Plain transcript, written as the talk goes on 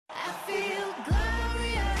feel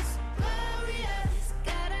glorious, glorious.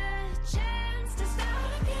 Got a chance to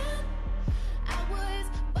start again. I was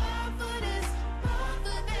born for this, born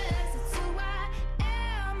for this. It's who I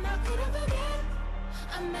am. How could I forget?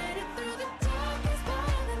 I made it through the darkest part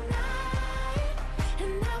of the night,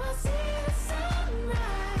 and now I see the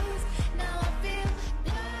sunrise. Now I feel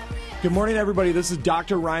glorious. Good morning, everybody. This is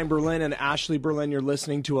Dr. Ryan Berlin and Ashley Berlin. You're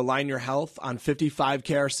listening to Align Your Health on 55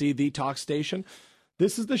 KRC, the talk station.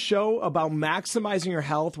 This is the show about maximizing your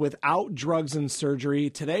health without drugs and surgery.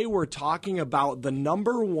 Today, we're talking about the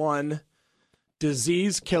number one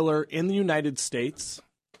disease killer in the United States,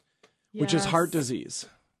 which is heart disease.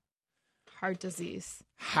 Heart disease.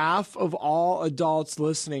 Half of all adults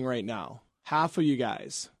listening right now, half of you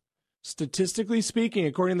guys, statistically speaking,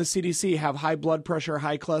 according to the CDC, have high blood pressure,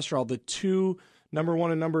 high cholesterol, the two, number one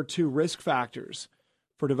and number two risk factors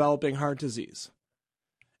for developing heart disease.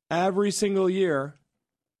 Every single year,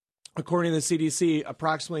 according to the CDC,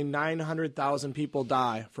 approximately 900,000 people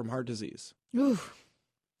die from heart disease. Ooh,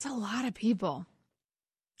 it's a lot of people.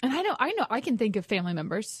 And I can think of family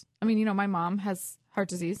members. I mean, my mom has heart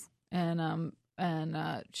disease, and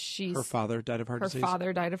she's Her father died of heart disease. Her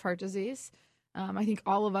father died of heart disease. I think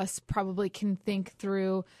all of us probably can think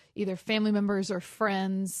through either family members or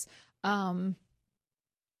friends that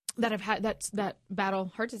have had that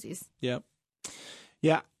battle heart disease. Yep.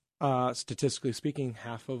 Yeah. Statistically speaking,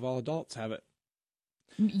 half of all adults have it.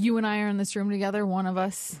 You and I are in this room together. One of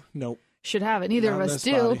us Nope. should have it. Neither Not of in us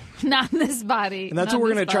this do. body. Not in this body. And that's Not what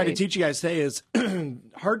we're in going this to try to body. teach you guys today is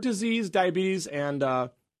heart disease, diabetes, and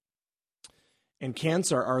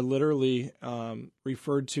cancer are literally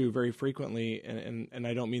referred to very frequently, and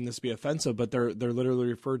I don't mean this to be offensive, but they're literally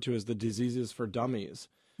referred to as the diseases for dummies.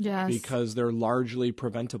 Yes. Because they're largely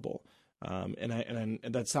preventable. And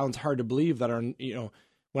that sounds hard to believe that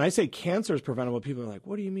when I say cancer is preventable, people are like,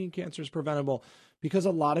 what do you mean cancer is preventable? Because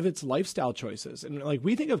a lot of it's lifestyle choices. And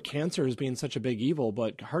we think of cancer as being such a big evil,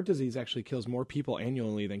 but heart disease actually kills more people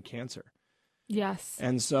annually than cancer. Yes.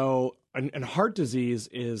 And so, and heart disease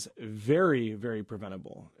is very, very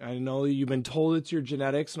preventable. I know you've been told it's your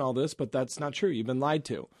genetics and all this, but that's not true. You've been lied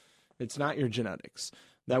to. It's not your genetics.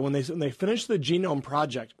 That when they finished the Genome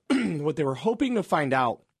Project, what they were hoping to find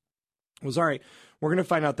out was, all right, we're going to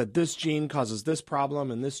find out that this gene causes this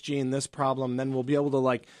problem and this gene, this problem. Then we'll be able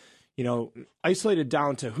to isolate it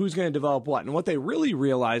down to who's going to develop what. And what they really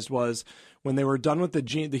realized was when they were done with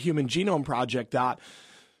the Human Genome Project, that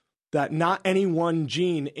not any one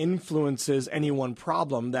gene influences any one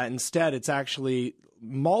problem, that instead it's actually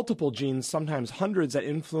multiple genes, sometimes hundreds, that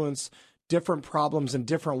influence different problems in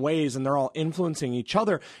different ways, and they're all influencing each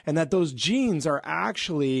other, and that those genes are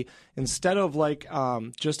actually, instead of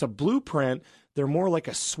just a blueprint, they're more like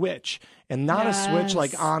a switch, and not a switch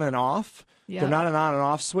like on and off. Yep. They're not an on and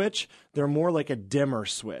off switch. They're more like a dimmer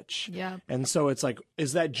switch. Yeah. And so it's like,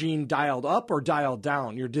 is that gene dialed up or dialed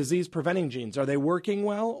down? Your disease preventing genes, are they working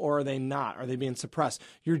well or are they not? Are they being suppressed?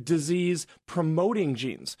 Your disease promoting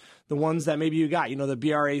genes, the ones that maybe you got, the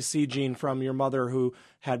BRCA gene from your mother who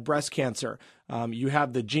had breast cancer. You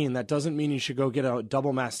have the gene. That doesn't mean you should go get a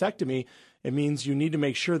double mastectomy. It means you need to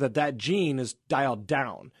make sure that gene is dialed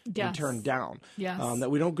down and turned down. Yes. That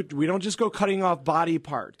we don't just go cutting off body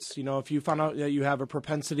parts. If you found out that you have a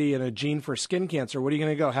propensity and a gene for skin cancer, what are you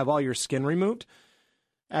going to go have all your skin removed?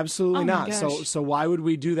 Absolutely not. Gosh. So why would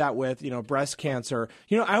we do that with breast cancer?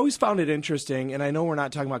 I always found it interesting, and I know we're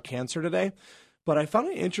not talking about cancer today, but I found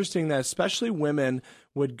it interesting that especially women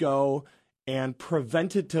would go and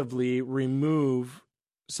preventatively remove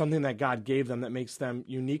something that God gave them that makes them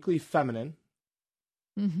uniquely feminine.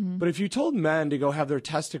 Mm-hmm. But if you told men to go have their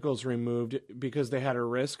testicles removed because they had a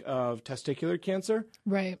risk of testicular cancer,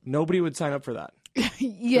 Right. nobody would sign up for that.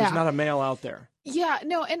 Yeah. There's not a male out there. Yeah.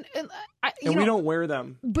 No. And we don't wear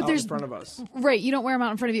them but out there's in front of us. Right. You don't wear them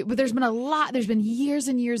out in front of you. But there's been years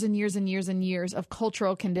and years and years and years and years of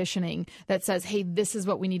cultural conditioning that says, hey, this is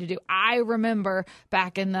what we need to do. I remember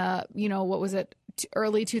back in the, what was it?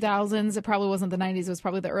 Early 2000s. It probably wasn't the 90s. It was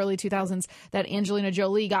probably the early 2000s that Angelina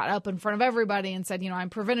Jolie got up in front of everybody and said, I'm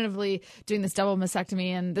preventatively doing this double mastectomy,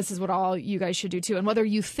 and this is what all you guys should do too. And whether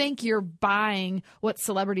you think you're buying what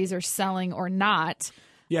celebrities are selling or not.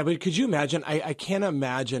 Yeah, but could you imagine? I can't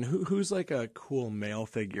imagine who's like a cool male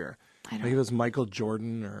figure. I think it was Michael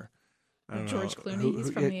Jordan or I don't George know. Clooney.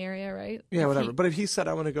 He's from the area, right? Yeah, whatever. But if he said,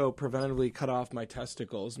 I want to go preventively cut off my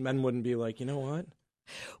testicles, men wouldn't be like, you know what?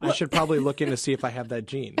 I should probably look in to see if I have that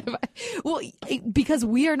gene. Well, because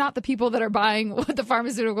we are not the people that are buying what the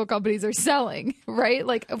pharmaceutical companies are selling, right?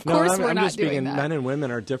 Of course we're I'm not just doing speaking, that. men and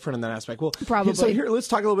women are different in that aspect. Well, Probably. So here, let's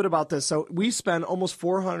talk a little bit about this. So we spend almost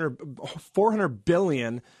 $400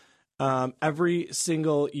 billion every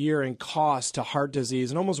single year in cost to heart disease,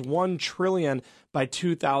 and almost $1 trillion by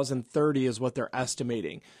 2030 is what they're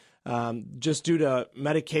estimating, just due to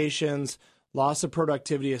medications, loss of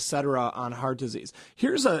productivity, et cetera, on heart disease.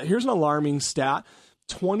 Here's an alarming stat.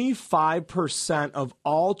 25% of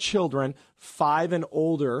all children 5 and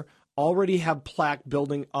older already have plaque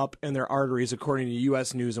building up in their arteries, according to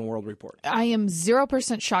U.S. News and World Report. I am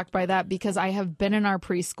 0% shocked by that because I have been in our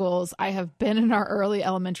preschools, I have been in our early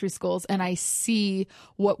elementary schools, and I see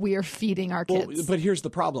what we are feeding our kids. Well, but here's the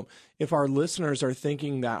problem. If our listeners are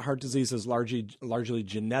thinking that heart disease is largely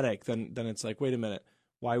genetic, then it's like, wait a minute.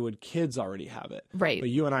 Why would kids already have it? Right.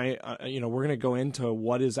 But you and I, we're going to go into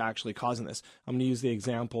what is actually causing this. I'm going to use the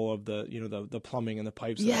example of the plumbing and the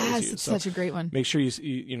pipes. Yes, it's such a great one. Make sure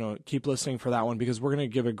you keep listening for that one because we're going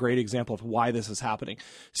to give a great example of why this is happening.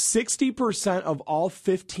 60% of all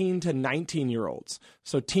 15 to 19-year-olds,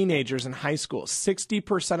 so teenagers in high school,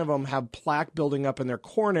 60% of them have plaque building up in their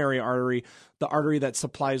coronary artery, the artery that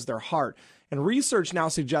supplies their heart. And research now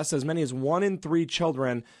suggests as many as 1 in 3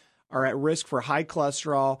 children are at risk for high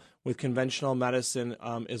cholesterol with conventional medicine,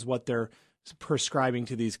 is what they're prescribing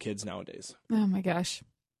to these kids nowadays. Oh, my gosh.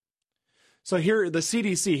 So here, the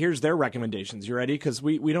CDC, here's their recommendations. You ready? Because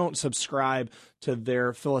we don't subscribe to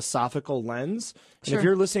their philosophical lens. And Sure. if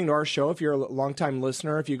you're listening to our show, if you're a longtime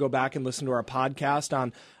listener, if you go back and listen to our podcast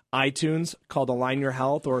on iTunes called Align Your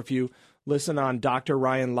Health, or if you listen on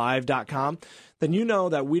drryanlive.com, then you know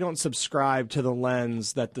that we don't subscribe to the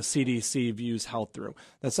lens that the CDC views health through.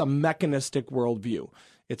 That's a mechanistic worldview.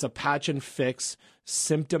 It's a patch and fix,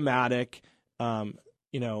 symptomatic,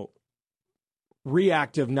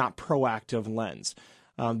 reactive, not proactive lens.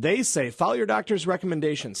 They say, follow your doctor's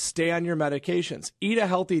recommendations, stay on your medications, eat a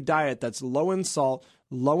healthy diet that's low in salt,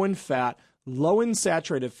 low in fat, low in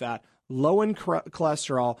saturated fat, low in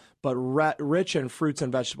cholesterol, but rich in fruits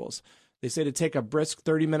and vegetables. They say to take a brisk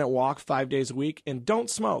 30-minute walk 5 days a week and don't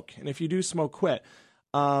smoke. And if you do smoke, quit.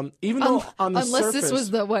 Even though on the unless surface, this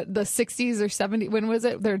was the 60s or 70s, when was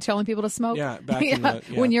it? They're telling people to smoke. Yeah, back in the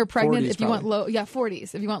when you're pregnant, 40s if you want probably.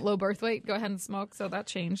 40s. If you want low birth weight, go ahead and smoke. So that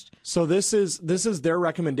changed. So this is their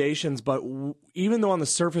recommendations, but even though on the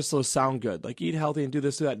surface those sound good, like eat healthy and do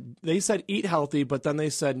this, do that, they said eat healthy, but then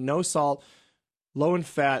they said no salt, low in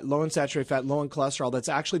fat, low in saturated fat, low in cholesterol. That's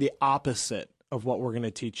actually the opposite of what we're going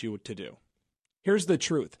to teach you to do. Here's the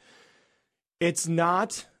truth. It's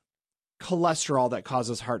not cholesterol that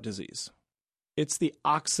causes heart disease. It's the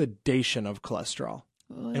oxidation of cholesterol.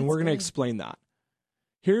 And we're going to explain that.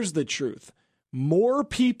 Here's the truth. More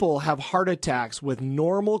people have heart attacks with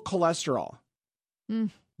normal cholesterol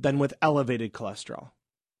than with elevated cholesterol.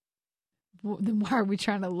 Well, then why are we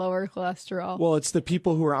trying to lower cholesterol? Well, it's the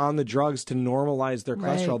people who are on the drugs to normalize their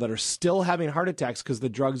cholesterol Right. that are still having heart attacks because the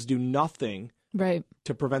drugs do nothing Right.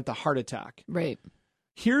 to prevent the heart attack. Right.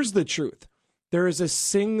 Here's the truth. There's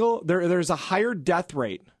a higher death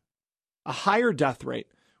rate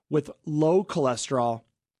with low cholesterol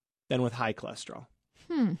than with high cholesterol.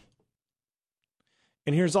 And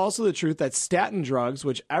here's also the truth that statin drugs,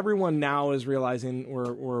 which everyone now is realizing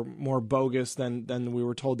were more bogus than we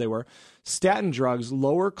were told they were, statin drugs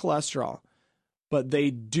lower cholesterol, but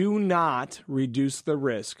they do not reduce the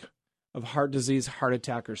risk of heart disease, heart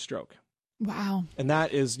attack, or stroke. Wow. And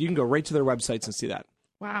that is, you can go right to their websites and see that.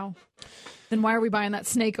 Wow. Then why are we buying that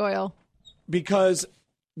snake oil? Because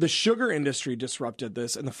the sugar industry disrupted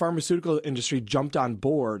this and the pharmaceutical industry jumped on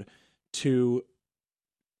board to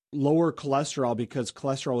lower cholesterol because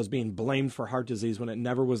cholesterol was being blamed for heart disease when it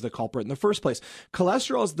never was the culprit in the first place.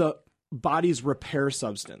 Cholesterol is the body's repair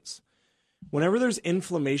substance. Whenever there's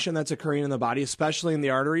inflammation that's occurring in the body, especially in the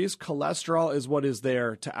arteries, cholesterol is what is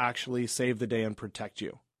there to actually save the day and protect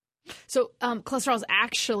you. So cholesterol is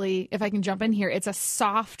actually, if I can jump in here, it's a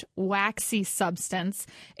soft, waxy substance.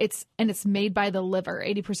 It's made by the liver,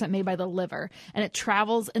 80% made by the liver. And it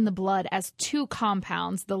travels in the blood as two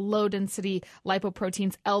compounds, the low-density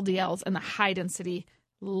lipoproteins, LDLs, and the high-density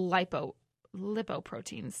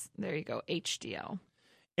lipoproteins. There you go, HDL.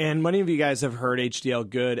 And many of you guys have heard HDL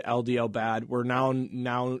good, LDL bad. We're now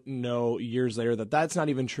know years later that that's not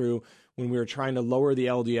even true. When we were trying to lower the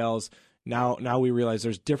LDLs, now we realize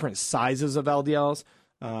there's different sizes of LDLs,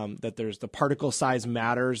 that there's the particle size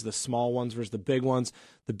matters, the small ones versus the big ones.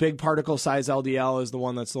 The big particle size LDL is the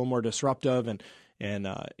one that's a little more disruptive and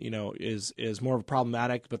is more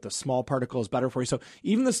problematic, but the small particle is better for you. So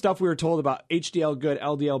even the stuff we were told about HDL good,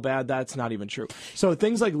 LDL bad, that's not even true. So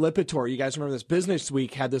things like Lipitor, you guys remember this? Business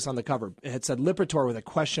Week had this on the cover. It had said Lipitor with a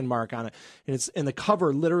question mark on it. And the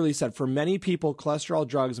cover literally said, for many people, cholesterol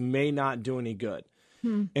drugs may not do any good.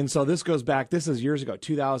 And so this goes back, this is years ago,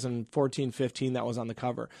 2014, 15, that was on the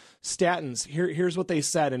cover. Statins, here's what they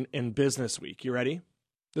said in Business Week. You ready?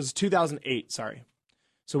 This is 2008, sorry.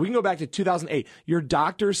 So we can go back to 2008. Your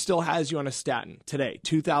doctor still has you on a statin today,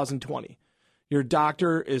 2020. Your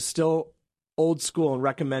doctor is still old school and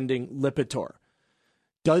recommending Lipitor.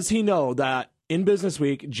 Does he know that in Business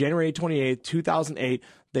Week, January 28th, 2008,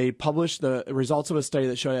 they published the results of a study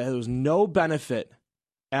that showed that there was no benefit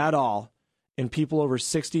at all in people over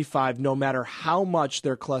 65, no matter how much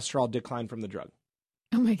their cholesterol declined from the drug?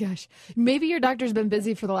 Oh my gosh. Maybe your doctor's been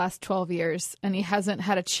busy for the last 12 years and he hasn't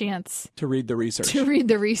had a chance To read the research.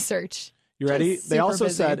 You ready? Just They super also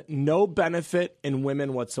busy. said no benefit in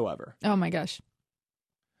women whatsoever. Oh my gosh.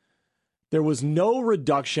 There was no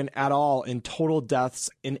reduction at all in total deaths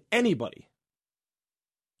in anybody.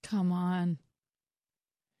 Come on.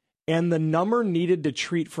 And the number needed to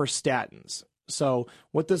treat for statins. So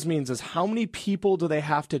what this means is how many people do they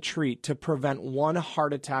have to treat to prevent one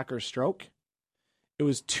heart attack or stroke? It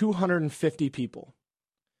was 250 people.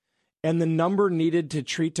 And the number needed to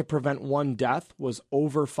treat to prevent one death was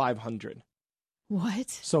over 500. What?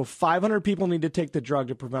 So 500 people need to take the drug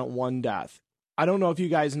to prevent one death. I don't know if you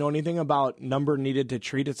guys know anything about number needed to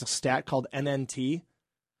treat. It's a stat called NNT.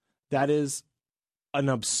 That is an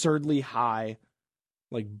absurdly high,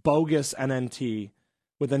 like bogus NNT.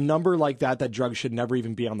 With a number like that, that drug should never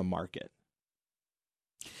even be on the market.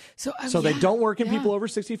 So They don't work in people over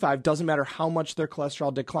 65. Doesn't matter how much their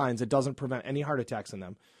cholesterol declines. It doesn't prevent any heart attacks in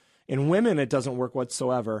them. In women, it doesn't work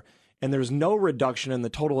whatsoever. And there's no reduction in the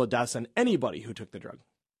total of deaths in anybody who took the drug.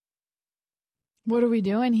 What are we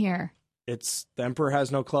doing here? It's the emperor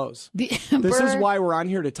has no clothes. The This is emperor- why we're on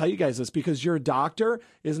here to tell you guys this, because your doctor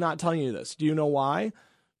is not telling you this. Do you know why?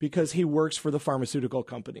 Because he works for the pharmaceutical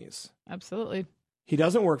companies. Absolutely. He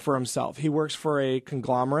doesn't work for himself. He works for a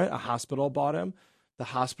conglomerate. A hospital bought him. The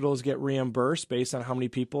hospitals get reimbursed based on how many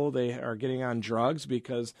people they are getting on drugs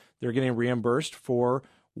because they're getting reimbursed for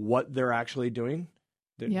what they're actually doing.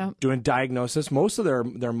 They're Yeah. doing diagnosis. Most of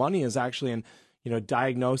their money is actually in,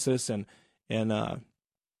 diagnosis and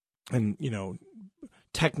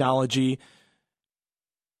technology,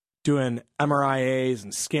 doing MRIs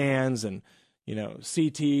and scans and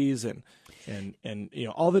CTs and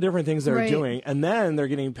all the different things they're Right. doing, and then they're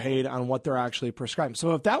getting paid on what they're actually prescribing.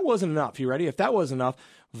 So if that wasn't enough, you ready? If that wasn't enough,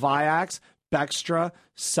 Viax, Bextra,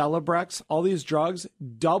 Celebrex, all these drugs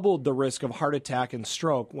doubled the risk of heart attack and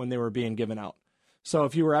stroke when they were being given out. So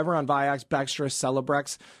if you were ever on Viax, Bextra,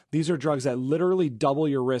 Celebrex, these are drugs that literally double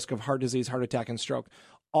your risk of heart disease, heart attack, and stroke.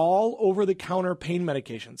 All over-the-counter pain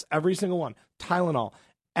medications, every single one, Tylenol,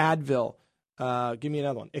 Advil, give me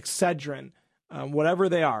another one, Excedrin, whatever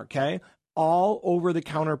they are, okay? All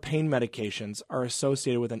over-the-counter pain medications are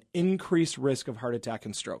associated with an increased risk of heart attack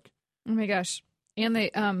and stroke. Oh my gosh. And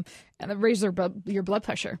they raise your blood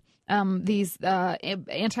pressure. These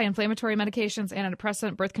anti-inflammatory medications,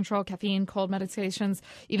 antidepressant, birth control, caffeine, cold medications,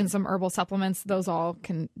 even some herbal supplements, those all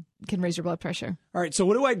can raise your blood pressure. All right, so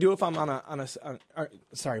what do I do if I'm on a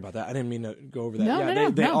sorry about that. I didn't mean to go over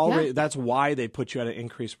that. No, that's why they put you at an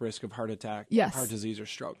increased risk of heart attack, Yes. heart disease, or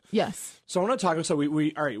stroke. Yes. So I want to talk. So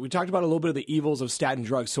we talked about a little bit of the evils of statin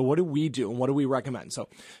drugs. So what do we do and what do we recommend? So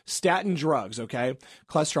statin drugs, okay,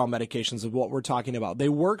 cholesterol medications is what we're talking about. They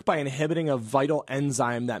work by inhibiting a vital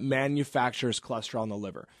enzyme that manufactures cholesterol in the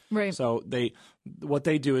liver. Right. So what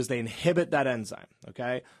they do is they inhibit that enzyme.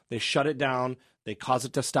 Okay, they shut it down. They cause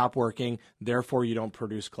it to stop working. Therefore, you don't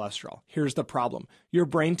produce cholesterol. Here's the problem: your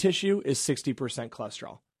brain tissue is 60%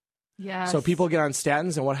 cholesterol. Yes. So people get on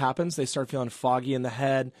statins, and what happens? They start feeling foggy in the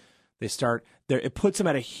head. It puts them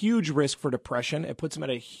at a huge risk for depression. It puts them at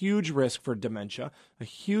a huge risk for dementia, a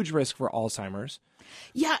huge risk for Alzheimer's.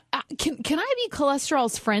 Yeah. Can I be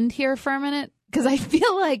cholesterol's friend here for a minute? Because I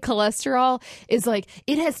feel like cholesterol is like,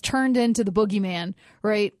 it has turned into the boogeyman,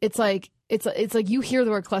 right? It's like you hear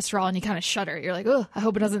the word cholesterol and you kind of shudder. You're like, oh, I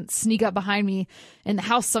hope it doesn't sneak up behind me in the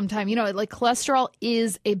house sometime. Like cholesterol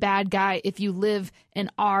is a bad guy if you live in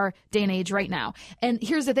our day and age right now. And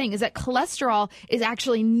here's the thing is that cholesterol is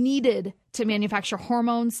actually needed to manufacture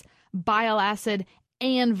hormones, bile acid,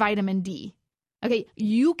 and vitamin D. Okay,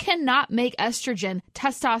 you cannot make estrogen,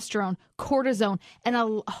 testosterone, cortisone, and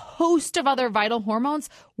a host of other vital hormones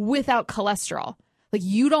without cholesterol. Like,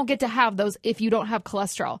 you don't get to have those if you don't have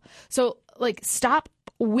cholesterol. So, stop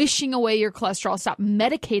wishing away your cholesterol. Stop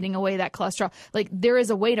medicating away that cholesterol. There is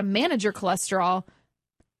a way to manage your cholesterol,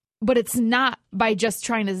 but it's not by just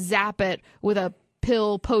trying to zap it with a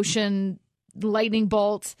pill, potion, lightning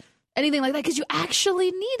bolt, anything like that, because you actually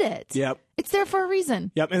need it. Yep. It's there for a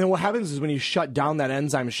reason. Yep. And then what happens is when you shut down that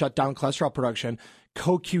enzyme, shut down cholesterol production,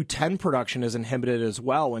 CoQ10 production is inhibited as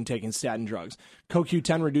well when taking statin drugs.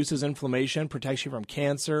 CoQ10 reduces inflammation, protects you from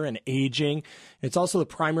cancer and aging. It's also the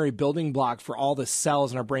primary building block for all the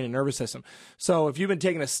cells in our brain and nervous system. So if you've been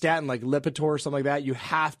taking a statin like Lipitor or something like that, you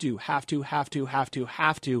have to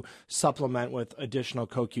supplement with additional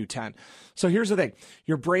CoQ10. So here's the thing.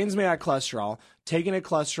 Your brain's made out of cholesterol. Taking a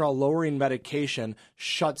cholesterol-lowering medication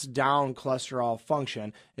shuts down cholesterol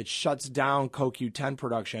function. It shuts down CoQ10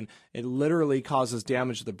 production. It literally causes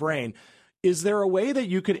damage to the brain. Is there a way that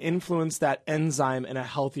you could influence that enzyme in a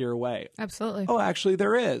healthier way? Absolutely. Oh, actually,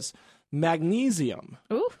 there is. Magnesium.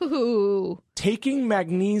 Ooh. Taking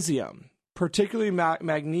magnesium, particularly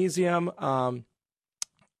magnesium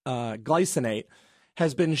glycinate,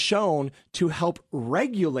 has been shown to help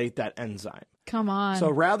regulate that enzyme. Come on. So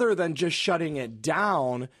rather than just shutting it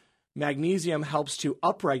down, magnesium helps to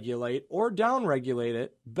upregulate or downregulate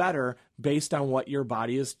it better based on what your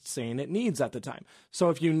body is saying it needs at the time. So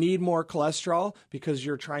if you need more cholesterol because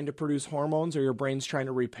you're trying to produce hormones or your brain's trying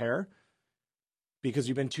to repair because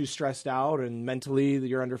you've been too stressed out and mentally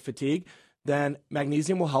you're under fatigue, then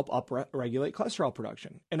magnesium will help upregulate cholesterol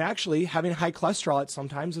production. And actually, having high cholesterol at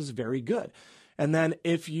sometimes is very good. And then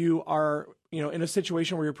if you are in a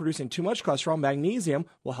situation where you're producing too much cholesterol, magnesium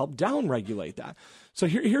will help downregulate that. So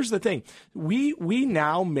here's the thing. We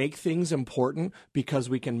now make things important because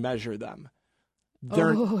we can measure them.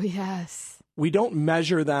 Yes. We don't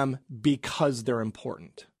measure them because they're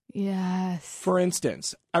important. Yes. For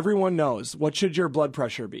instance, everyone knows, what should your blood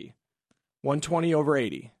pressure be?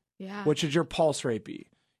 120/80. Yeah. What should your pulse rate be?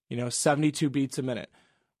 72 beats a minute.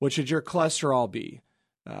 What should your cholesterol be?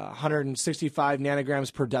 165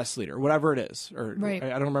 nanograms per deciliter, whatever it is. Or right.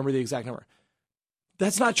 I don't remember the exact number.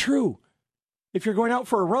 That's not true. If you're going out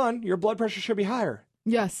for a run, your blood pressure should be higher.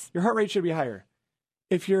 Yes. Your heart rate should be higher.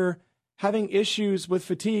 If you're having issues with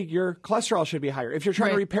fatigue, your cholesterol should be higher. If you're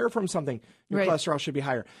trying to repair from something, your cholesterol should be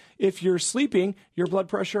higher. If you're sleeping, your blood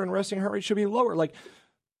pressure and resting heart rate should be lower. Like,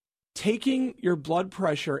 taking your blood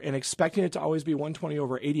pressure and expecting it to always be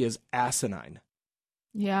 120/80 is asinine.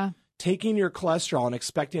 Yeah. Taking your cholesterol and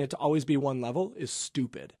expecting it to always be one level is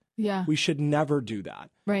stupid. Yeah. We should never do that.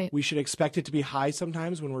 Right. We should expect it to be high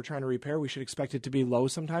sometimes when we're trying to repair. We should expect it to be low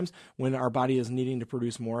sometimes when our body is needing to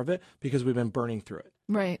produce more of it because we've been burning through it.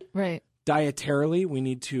 Right. Dietarily, we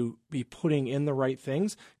need to be putting in the right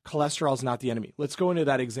things. Cholesterol is not the enemy. Let's go into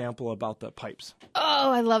that example about the pipes.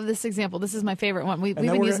 Oh, I love this example. This is my favorite one. We've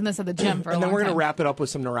been using this at the gym for a long time. And then we're going to wrap it up with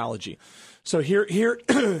some neurology. So here's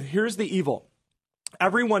the evil.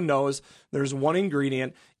 Everyone knows there's one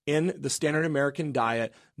ingredient in the standard American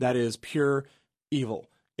diet that is pure evil.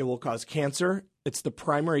 It will cause cancer. It's the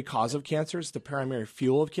primary cause of cancer. It's the primary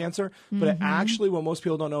fuel of cancer. But it actually, what most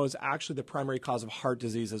people don't know, is actually the primary cause of heart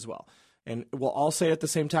disease as well. And we'll all say at the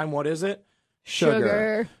same time, what is it?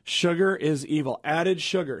 Sugar. Sugar is evil. Added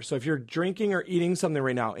sugar. So if you're drinking or eating something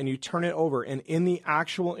right now and you turn it over and in the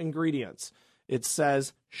actual ingredients, it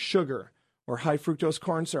says sugar or high fructose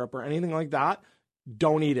corn syrup or anything like that,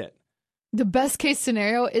 don't eat it. The best case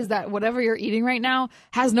scenario is that whatever you're eating right now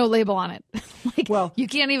has no label on it. You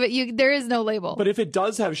can't even, there is no label. But if it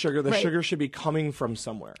does have sugar, the sugar should be coming from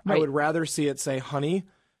somewhere. Right. I would rather see it say honey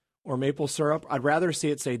or maple syrup. I'd rather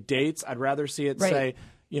see it say dates. I'd rather see it say,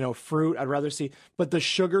 fruit. I'd rather see, but the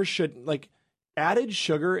sugar should, added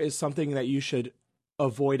sugar is something that you should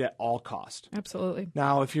avoid at all cost. Absolutely.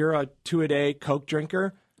 Now, if you're a 2-a-day Coke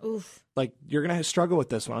drinker, oof, you're going to struggle with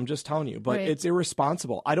this one. I'm just telling you, but it's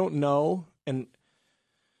irresponsible. I don't know. And,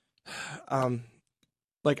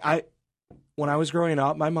 when I was growing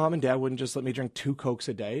up, my mom and dad wouldn't just let me drink 2 Cokes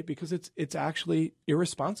a day because it's actually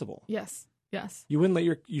irresponsible. Yes.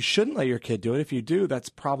 You shouldn't let your kid do it. If you do, that's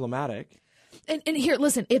problematic. And here,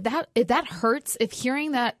 listen, if that hurts, if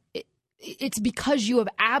hearing that, it's because you have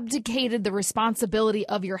abdicated the responsibility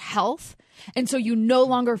of your health. And so you no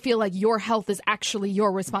longer feel like your health is actually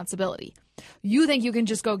your responsibility. You think you can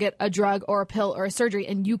just go get a drug or a pill or a surgery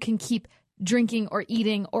and you can keep drinking or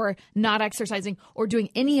eating or not exercising or doing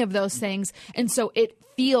any of those things. And so it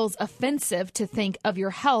feels offensive to think of your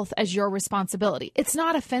health as your responsibility. It's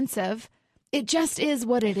not offensive. It just is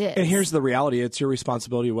what it is. And here's the reality. It's your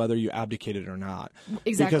responsibility whether you abdicate it or not.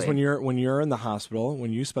 Exactly. Because when you're in the hospital,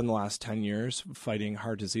 when you spend the last 10 years fighting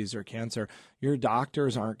heart disease or cancer, your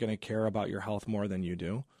doctors aren't going to care about your health more than you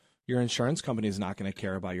do. Your insurance company is not going to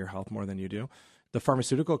care about your health more than you do. The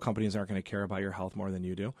pharmaceutical companies aren't going to care about your health more than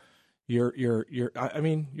you do. Your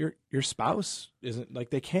spouse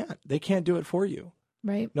isn't, they can't do it for you.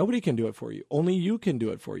 Right. Nobody can do it for you. Only you can do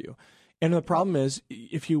it for you. And the problem is,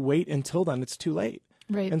 if you wait until then, it's too late.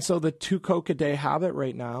 Right. And so the 2 Coke a day habit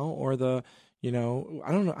right now, or the You know,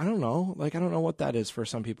 I don't know. Like, I don't know what that is for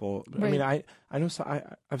some people. I Right. mean, I know,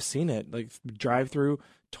 I've seen it, like drive through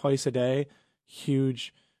twice a day,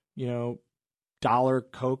 huge, you know, dollar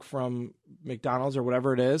Coke from McDonald's or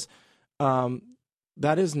whatever it is.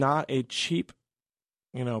 That is not a cheap,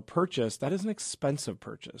 you know, purchase. That is an expensive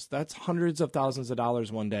purchase. That's hundreds of thousands of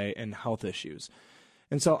dollars one day in health issues.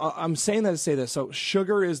 And so I'm saying that to say this. So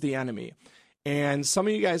sugar is the enemy. And some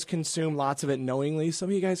of you guys consume lots of it knowingly. Some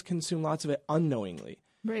of you guys consume lots of it unknowingly.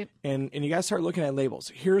 Right. And you guys start looking at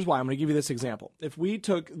labels. Here's why. I'm going to give you this example. If we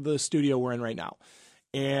took the studio we're in right now,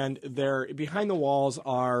 and there behind the walls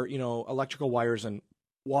are, you know, electrical wires and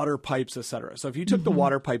water pipes, etc. So if you took the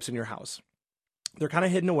water pipes in your house, they're kind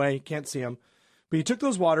of hidden away, you can't see them. But you took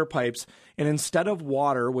those water pipes, and instead of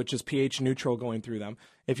water, which is pH neutral going through them,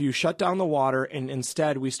 if you shut down the water and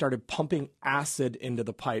instead we started pumping acid into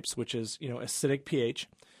the pipes, which is, you know, acidic pH,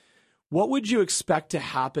 what would you expect to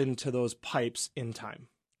happen to those pipes in time?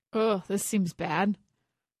 Oh, this seems bad.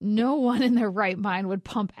 No one in their right mind would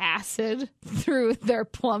pump acid through their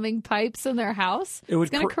plumbing pipes in their house. It would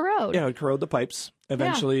It's going to corrode. Yeah, it would corrode the pipes.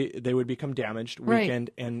 Eventually, they would become damaged, Right. weakened,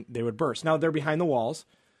 and they would burst. Now, they're behind the walls.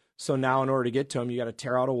 So now in order to get to them, you got to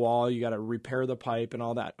tear out a wall, you got to repair the pipe and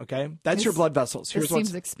all that, okay? That's your blood vessels. This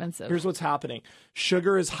seems expensive. Here's what's happening.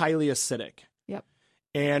 Sugar is highly acidic. Yep.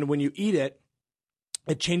 And when you eat it,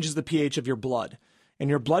 it changes the pH of your blood, and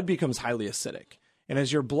your blood becomes highly acidic. And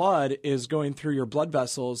as your blood is going through your blood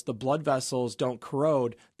vessels, the blood vessels don't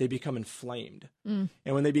corrode, they become inflamed. And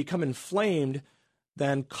when they become inflamed,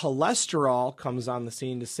 then cholesterol comes on the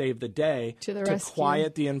scene to save the day To the to rescue.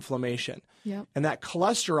 quiet the inflammation. Yep. And that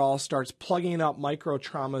cholesterol starts plugging up micro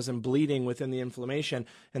traumas and bleeding within the inflammation.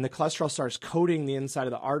 And the cholesterol starts coating the inside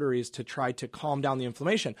of the arteries to try to calm down the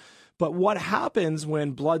inflammation. But what happens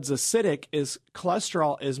when blood's acidic is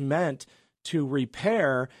cholesterol is meant to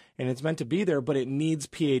repair and it's meant to be there, but it needs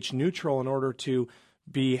pH neutral in order to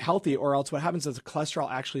be healthy. Or else what happens is the cholesterol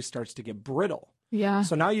actually starts to get brittle. Yeah.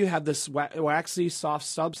 So now you have this waxy, soft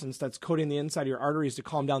substance that's coating the inside of your arteries to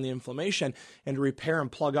calm down the inflammation and to repair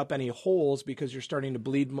and plug up any holes because you're starting to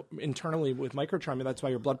bleed internally with microtrauma. That's why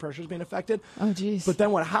your blood pressure is being affected. Oh, geez. But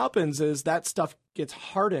then what happens is that stuff gets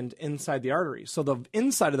hardened inside the artery. So the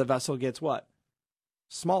inside of the vessel gets what?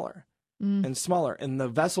 Smaller and smaller. And the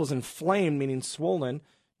vessel's inflamed, meaning swollen.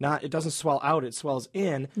 It doesn't swell out, it swells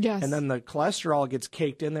in. Yes. And then the cholesterol gets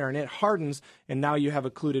caked in there and it hardens. And now you have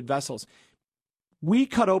occluded vessels. We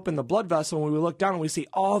cut open the blood vessel and we look down and we see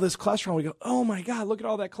all this cholesterol. And we go, oh my God, look at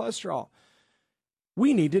all that cholesterol.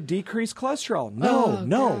 We need to decrease cholesterol.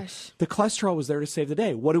 No. Gosh. The cholesterol was there to save the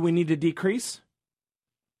day. What do we need to decrease?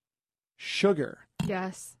 Sugar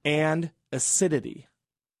Yes. and acidity.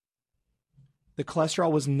 The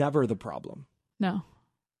cholesterol was never the problem. No.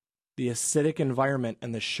 The acidic environment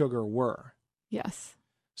and the sugar were. Yes.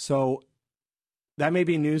 So that may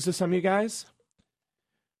be news to some of you guys,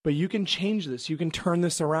 but you can change this. You can turn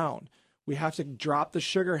this around. We have to drop the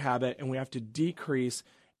sugar habit and we have to decrease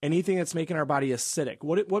anything that's making our body acidic.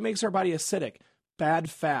 What makes our body acidic? Bad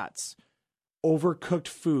fats, overcooked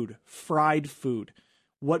food, fried food.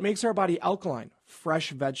 What makes our body alkaline?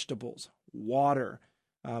 Fresh vegetables, water.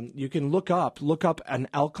 You can look up an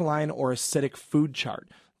alkaline or acidic food chart.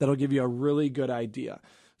 That'll give you a really good idea.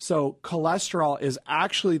 So cholesterol is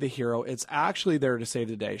actually the hero. It's actually there to save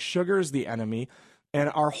the day. Sugar is the enemy. And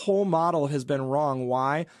our whole model has been wrong.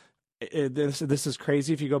 Why? This is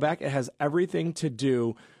crazy if you go back. It has everything to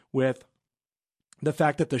do with the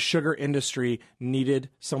fact that the sugar industry needed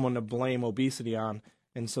someone to blame obesity on.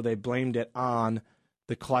 And so they blamed it on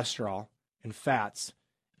the cholesterol and fats.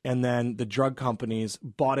 And then the drug companies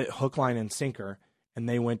bought it hook, line, and sinker, and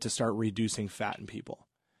they went to start reducing fat in people.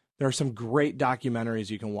 There are some great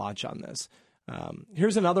documentaries you can watch on this.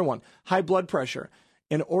 Here's another one, high blood pressure.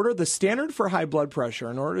 The standard for high blood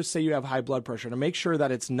pressure, in order to say you have high blood pressure, to make sure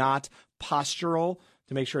that it's not postural,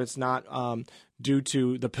 to make sure it's not due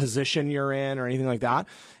to the position you're in or anything like that,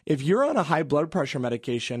 if you're on a high blood pressure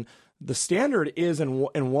medication, the standard is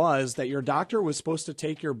and was that your doctor was supposed to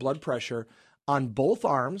take your blood pressure on both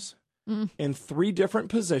arms in 3 different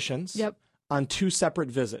positions on 2 separate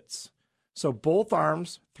visits. So both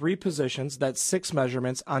arms, 3 positions, that's 6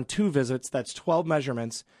 measurements. On 2 visits, that's 12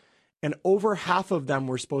 measurements. And over half of them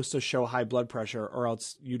were supposed to show high blood pressure, or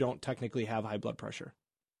else you don't technically have high blood pressure.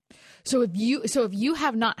 So if you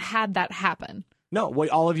have not had that happen. No, what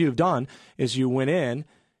all of you have done is you went in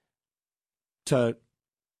to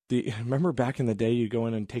remember back in the day, you'd go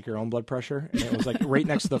in and take your own blood pressure, and it was like right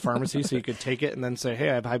next to the pharmacy, so you could take it and then say, hey,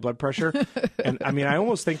 I have high blood pressure. And I mean, I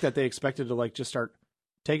almost think that they expected to like just start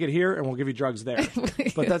Take it here, and we'll give you drugs there.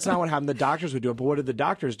 But that's not what happened. The doctors would do it. But what did the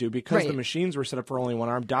doctors do? Because the machines were set up for only one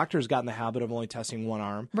arm, doctors got in the habit of only testing one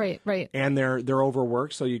arm. Right. And they're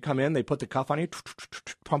overworked. So you come in, they put the cuff on you,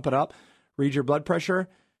 pump it up, read your blood pressure.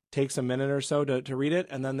 Takes a minute or so to read it,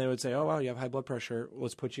 and then they would say, oh, wow, you have high blood pressure.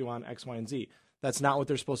 Let's put you on X, Y, and Z. That's not what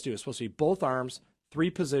they're supposed to do. It's supposed to be both arms, 3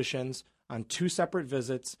 positions on 2 separate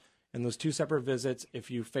visits. And those 2 separate visits,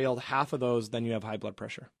 if you failed half of those, then you have high blood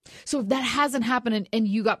pressure. So if that hasn't happened and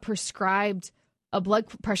you got prescribed a blood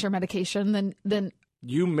pressure medication, then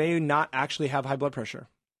you may not actually have high blood pressure.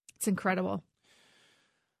 It's incredible.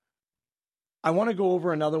 I want to go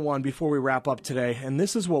over another one before we wrap up today, and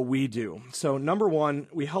this is what we do. So number one,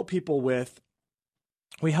 we help people with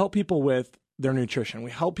their nutrition.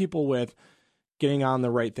 We help people with getting on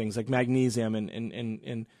the right things like magnesium,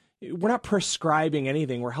 and we're not prescribing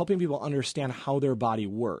anything. We're helping people understand how their body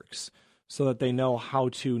works so that they know how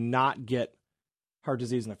to not get heart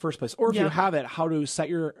disease in the first place. Or if you have it, how to set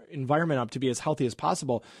your environment up to be as healthy as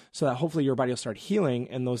possible so that hopefully your body will start healing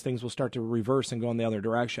and those things will start to reverse and go in the other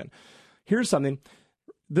direction. Here's something.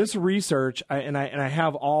 This research, and I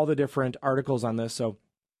have all the different articles on this. So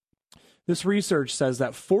this research says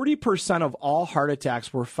that 40% of all heart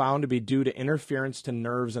attacks were found to be due to interference to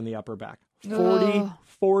nerves in the upper back.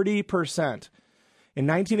 40%. In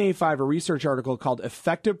 1985, a research article called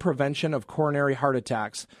Effective Prevention of Coronary Heart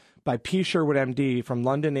Attacks by P. Sherwood, MD, from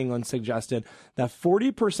London, England, suggested that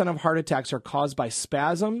 40% of heart attacks are caused by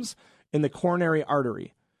spasms in the coronary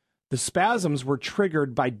artery. The spasms were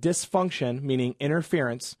triggered by dysfunction, meaning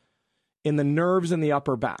interference, in the nerves in the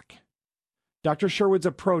upper back. Dr. Sherwood's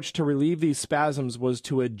approach to relieve these spasms was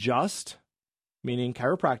to adjust, meaning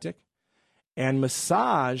chiropractic, and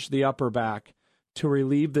massage the upper back to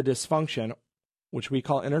relieve the dysfunction, which we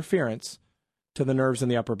call interference, to the nerves in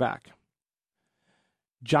the upper back.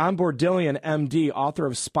 John Bordillion, MD, author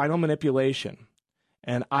of Spinal Manipulation,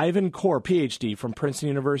 and Ivan Kor, PhD, from Princeton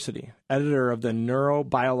University, editor of the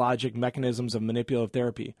Neurobiologic Mechanisms of Manipulative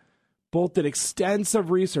Therapy, both did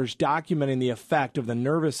extensive research documenting the effect of the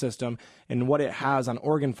nervous system and what it has on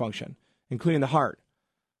organ function, including the heart.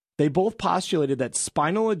 They both postulated that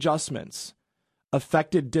spinal adjustments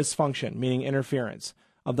affected dysfunction, meaning interference,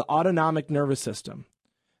 of the autonomic nervous system.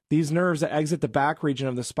 These nerves that exit the back region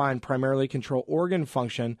of the spine primarily control organ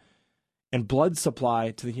function and blood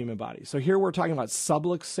supply to the human body. So here we're talking about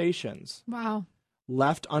subluxations. Wow.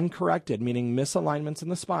 Left uncorrected, meaning misalignments in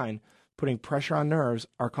the spine, putting pressure on nerves,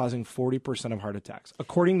 are causing 40% of heart attacks,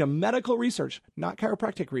 according to medical research, not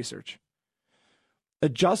chiropractic research.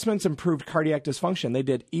 Adjustments improved cardiac dysfunction. They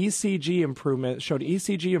did ECG improvement, showed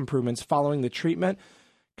ECG improvements following the treatment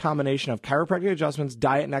combination of chiropractic adjustments,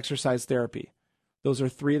 diet, and exercise therapy. Those are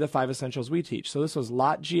 3 of the 5 essentials we teach. So this was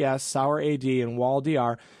Lott GS, Sauer AD, and Wall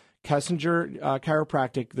DR. Kessinger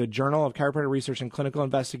Chiropractic, the Journal of Chiropractic Research and Clinical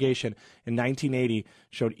Investigation in 1980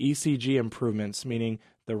 showed ECG improvements, meaning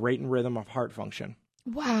the rate and rhythm of heart function.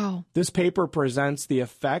 Wow. This paper presents the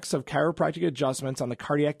effects of chiropractic adjustments on the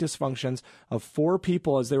cardiac dysfunctions of 4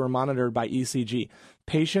 people as they were monitored by ECG.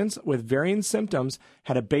 Patients with varying symptoms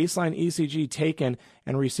had a baseline ECG taken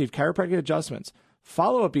and received chiropractic adjustments.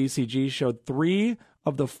 Follow-up ECG showed 3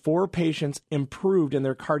 of the 4 patients improved in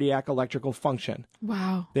their cardiac electrical function.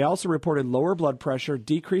 Wow. They also reported lower blood pressure,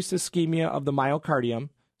 decreased ischemia of the myocardium,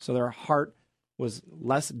 so their heart was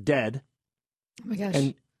less dead, Oh my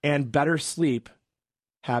gosh. and better sleep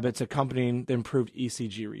habits accompanying the improved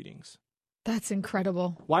ECG readings. That's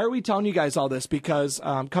incredible. Why are we telling you guys all this? Because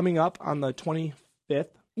coming up on the 25th,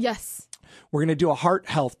 Yes. we're going to do a heart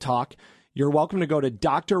health talk. You're welcome to go to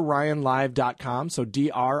drryanlive.com, so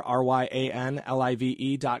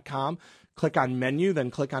drryanlive.com. Click on menu,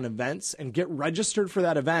 then click on events, and get registered for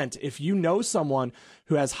that event. If you know someone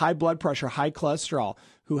who has high blood pressure, high cholesterol,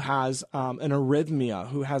 who has an arrhythmia,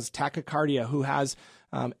 who has tachycardia, who has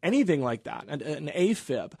anything like that, an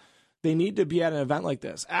AFib, they need to be at an event like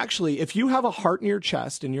this. Actually, if you have a heart in your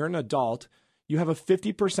chest and you're an adult, you have a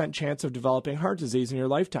 50% chance of developing heart disease in your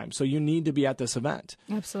lifetime. So you need to be at this event.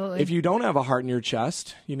 Absolutely. If you don't have a heart in your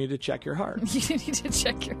chest, you need to check your heart. You need to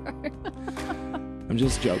check your heart. I'm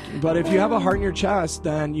just joking. But if you have a heart in your chest,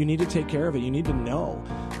 then you need to take care of it. You need to know.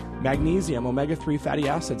 Magnesium, omega-3 fatty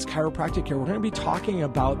acids, chiropractic care. We're going to be talking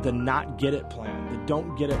about the not get it plan, the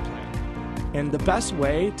don't get it plan. And the best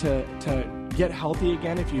way to get healthy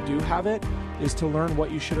again, if you do have it, is to learn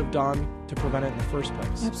what you should have done to prevent it in the first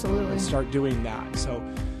place. Absolutely. And start doing that. So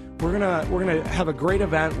we're gonna have a great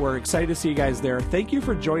event. We're excited to see you guys there. Thank you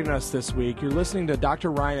for joining us this week. You're listening to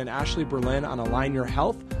Dr. Ryan and Ashley Berlin on Align Your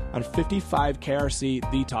Health on 55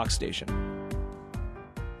 KRC, the talk station.